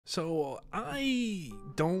So I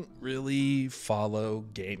don't really follow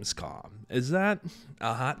Gamescom. Is that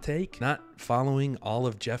a hot take? Not following all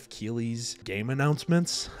of Jeff Keighley's game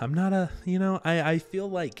announcements? I'm not I feel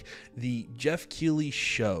like the Jeff Keighley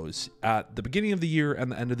shows at the beginning of the year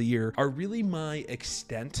and the end of the year are really my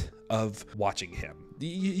extent of watching him.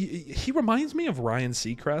 He reminds me of Ryan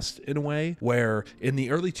Seacrest in a way, where in the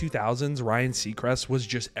early 2000s, Ryan Seacrest was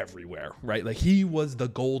just everywhere, right? Like he was the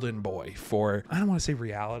golden boy for, I don't want to say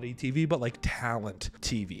reality TV, but like talent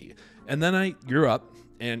TV. And then I grew up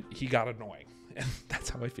and he got annoying. And that's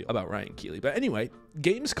how I feel about Ryan Keighley. But anyway,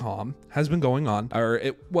 Gamescom has been going on, or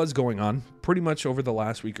it was going on pretty much over the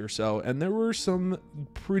last week or so. And there were some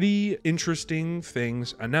pretty interesting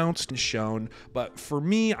things announced and shown. But for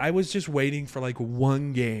me, I was just waiting for like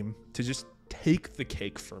one game to just take the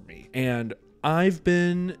cake for me. And I've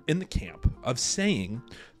been in the camp of saying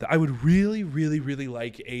that I would really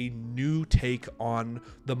like a new take on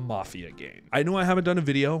the Mafia game. I know I haven't done a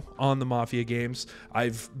video on the Mafia games.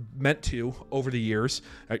 I've meant to over the years.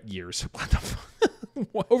 What the fuck?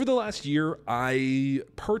 Over the last year, I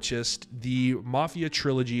purchased the Mafia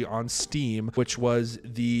trilogy on Steam, which was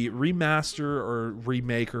the remaster or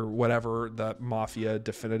remake or whatever the Mafia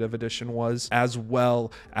Definitive Edition was, as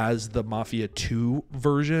well as the Mafia 2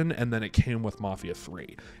 version, and then it came with Mafia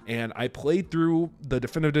 3. And I played through the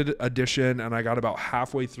Definitive Edition, and I got about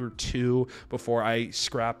halfway through 2 before I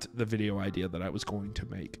scrapped the video idea that I was going to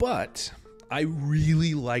make. But I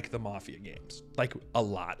really like the Mafia games, like a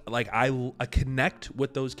lot. Like I connect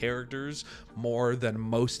with those characters more than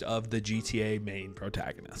most of the GTA main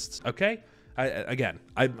protagonists. Okay.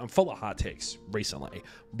 I'm full of hot takes recently,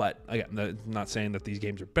 but again, I'm not saying that these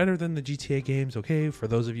games are better than the GTA games. Okay. For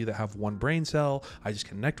those of you that have one brain cell, I just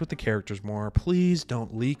connect with the characters more. Please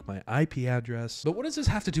don't leak my IP address. But what does this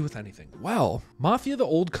have to do with anything? Well, Mafia: The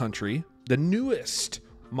Old Country, the newest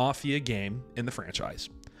Mafia game in the franchise,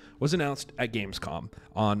 was announced at Gamescom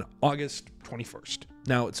on August 21st.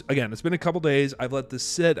 Now, it's been a couple days. I've let this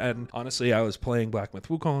sit, and honestly, I was playing Black Myth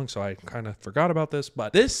Wukong, so I kind of forgot about this,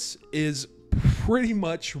 but this is pretty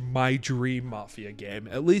much my dream Mafia game,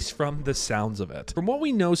 at least from the sounds of it. From what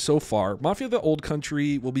we know so far, Mafia: The Old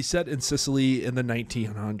Country will be set in Sicily in the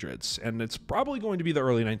 1900s, and it's probably going to be the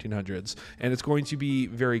early 1900s, and it's going to be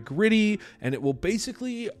very gritty, and it will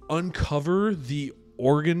basically uncover the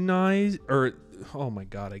oh my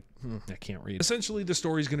god, I can't read. Essentially, the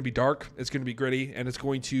story is going to be dark, it's going to be gritty, and it's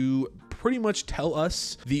going to pretty much tell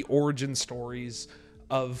us the origin stories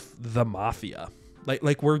of the Mafia.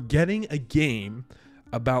 Like we're getting a game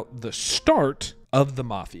about the start of the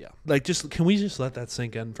Mafia. Can we just let that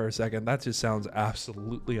sink in for a second? That just sounds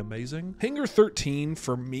absolutely amazing. Hangar 13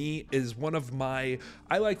 for me is one of my,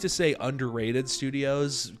 I like to say, underrated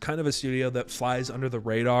studios, kind of a studio that flies under the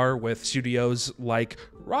radar with studios like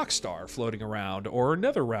Rockstar floating around or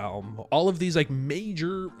NetherRealm, all of these like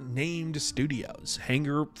major named studios.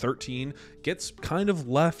 Hangar 13 gets kind of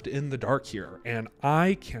left in the dark here, and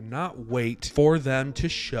I cannot wait for them to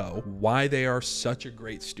show why they are such a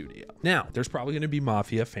great studio. Now, there's probably going to be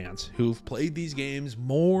Mafia fans who've played these games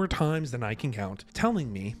more times than I can count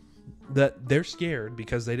telling me that they're scared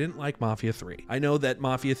because they didn't like Mafia 3. I know that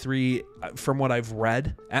Mafia 3, from what I've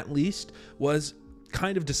read at least, was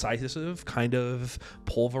kind of decisive, kind of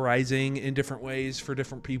pulverizing in different ways for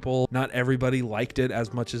different people. Not everybody liked it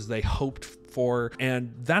as much as they hoped for,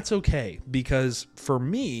 and that's okay, because for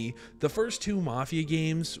me, the first two Mafia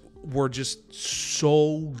games were just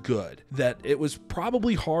so good that it was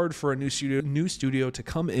probably hard for a new studio to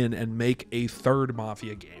come in and make a third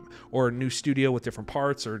Mafia game, or a new studio with different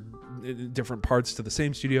parts, or different parts to the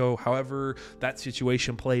same studio. However that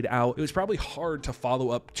situation played out, it was probably hard to follow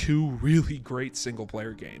up two really great single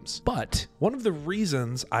player games. But one of the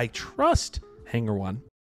reasons I trust Hangar 1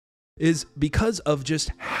 is because of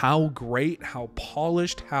just how great, how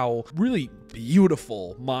polished, how really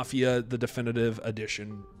beautiful Mafia the Definitive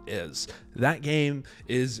Edition is. That game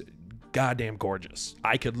is goddamn gorgeous.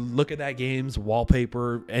 I could look at that game's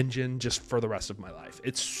wallpaper engine just for the rest of my life.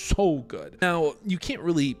 It's so good. Now, you can't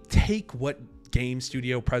really take what game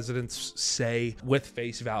studio presidents say with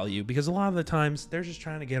face value, because a lot of the times they're just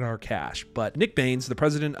trying to get our cash. But Nick Baines, the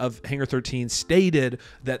president of Hangar 13, stated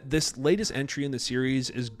that this latest entry in the series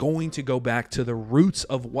is going to go back to the roots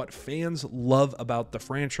of what fans love about the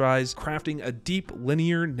franchise, crafting a deep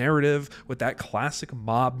linear narrative with that classic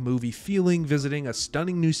mob movie feeling, visiting a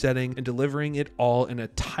stunning new setting, and delivering it all in a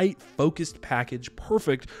tight, focused package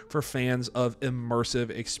perfect for fans of immersive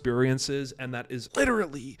experiences. And that is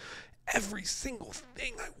literally every single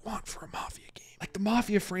thing I want for a Mafia game. Like, the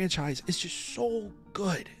Mafia franchise is just so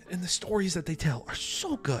good, and the stories that they tell are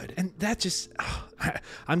so good. And that just,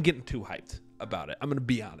 I'm getting too hyped about it. I'm gonna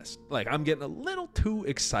be honest. Like, I'm getting a little too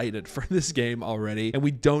excited for this game already, and we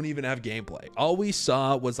don't even have gameplay. All we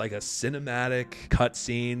saw was like a cinematic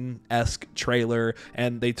cutscene-esque trailer,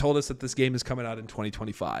 and they told us that this game is coming out in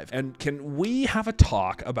 2025. And can we have a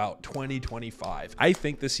talk about 2025? I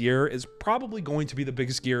think this year is probably going to be the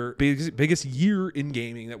biggest year in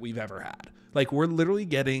gaming that we've ever had. Like, we're literally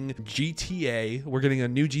getting GTA. We're getting a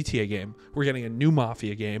new GTA game. We're getting a new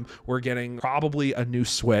Mafia game. We're getting probably a new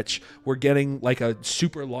Switch. We're getting like a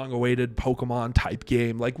super long awaited Pokemon type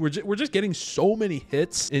game. Like, we're just getting so many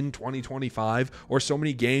hits in 2025, or so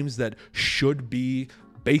many games that should be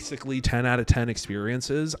basically 10 out of 10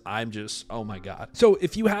 experiences. I'm just, oh my God. So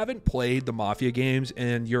if you haven't played the Mafia games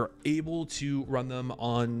and you're able to run them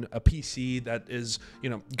on a PC that is,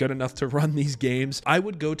 you know, good enough to run these games, I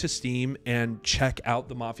would go to Steam and check out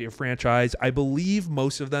the Mafia franchise. I believe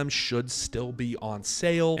most of them should still be on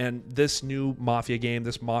sale. And this new Mafia game,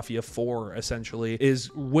 this Mafia 4 essentially,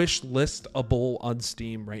 is wish listable on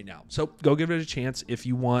Steam right now. So go give it a chance if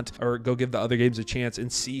you want, or go give the other games a chance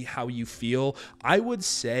and see how you feel. I would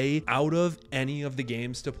say, out of any of the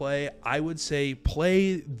games to play, I would say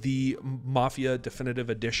play the Mafia Definitive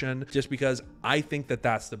Edition, just because I think that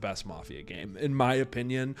that's the best Mafia game, in my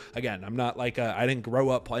opinion. Again, I'm not like I didn't grow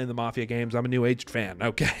up playing the Mafia games. I'm a new age fan,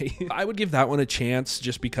 okay? I would give that one a chance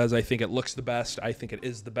just because I think it looks the best. I think it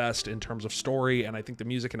is the best in terms of story, and I think the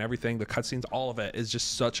music and everything, the cutscenes, all of it is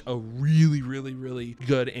just such a really, really, really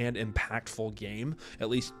good and impactful game, at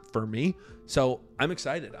least for me. So I'm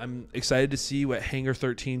excited. I'm excited to see what Hangar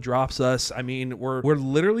 13 drops us. I mean, we're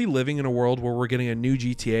literally living in a world where we're getting a new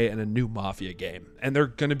GTA and a new Mafia game. And they're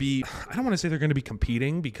going to be, I don't want to say they're going to be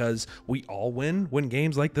competing, because we all win when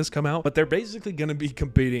games like this come out, but they're basically going to be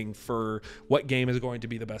competing for what game is going to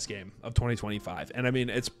be the best game of 2025. And I mean,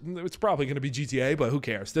 it's probably going to be GTA, but who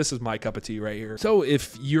cares? This is my cup of tea right here. So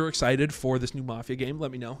if you're excited for this new Mafia game,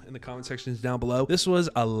 let me know in the comment sections down below. This was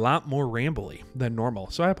a lot more rambly than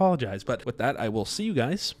normal, so I apologize. But with that, I will see you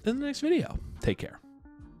guys in the next video. Take care.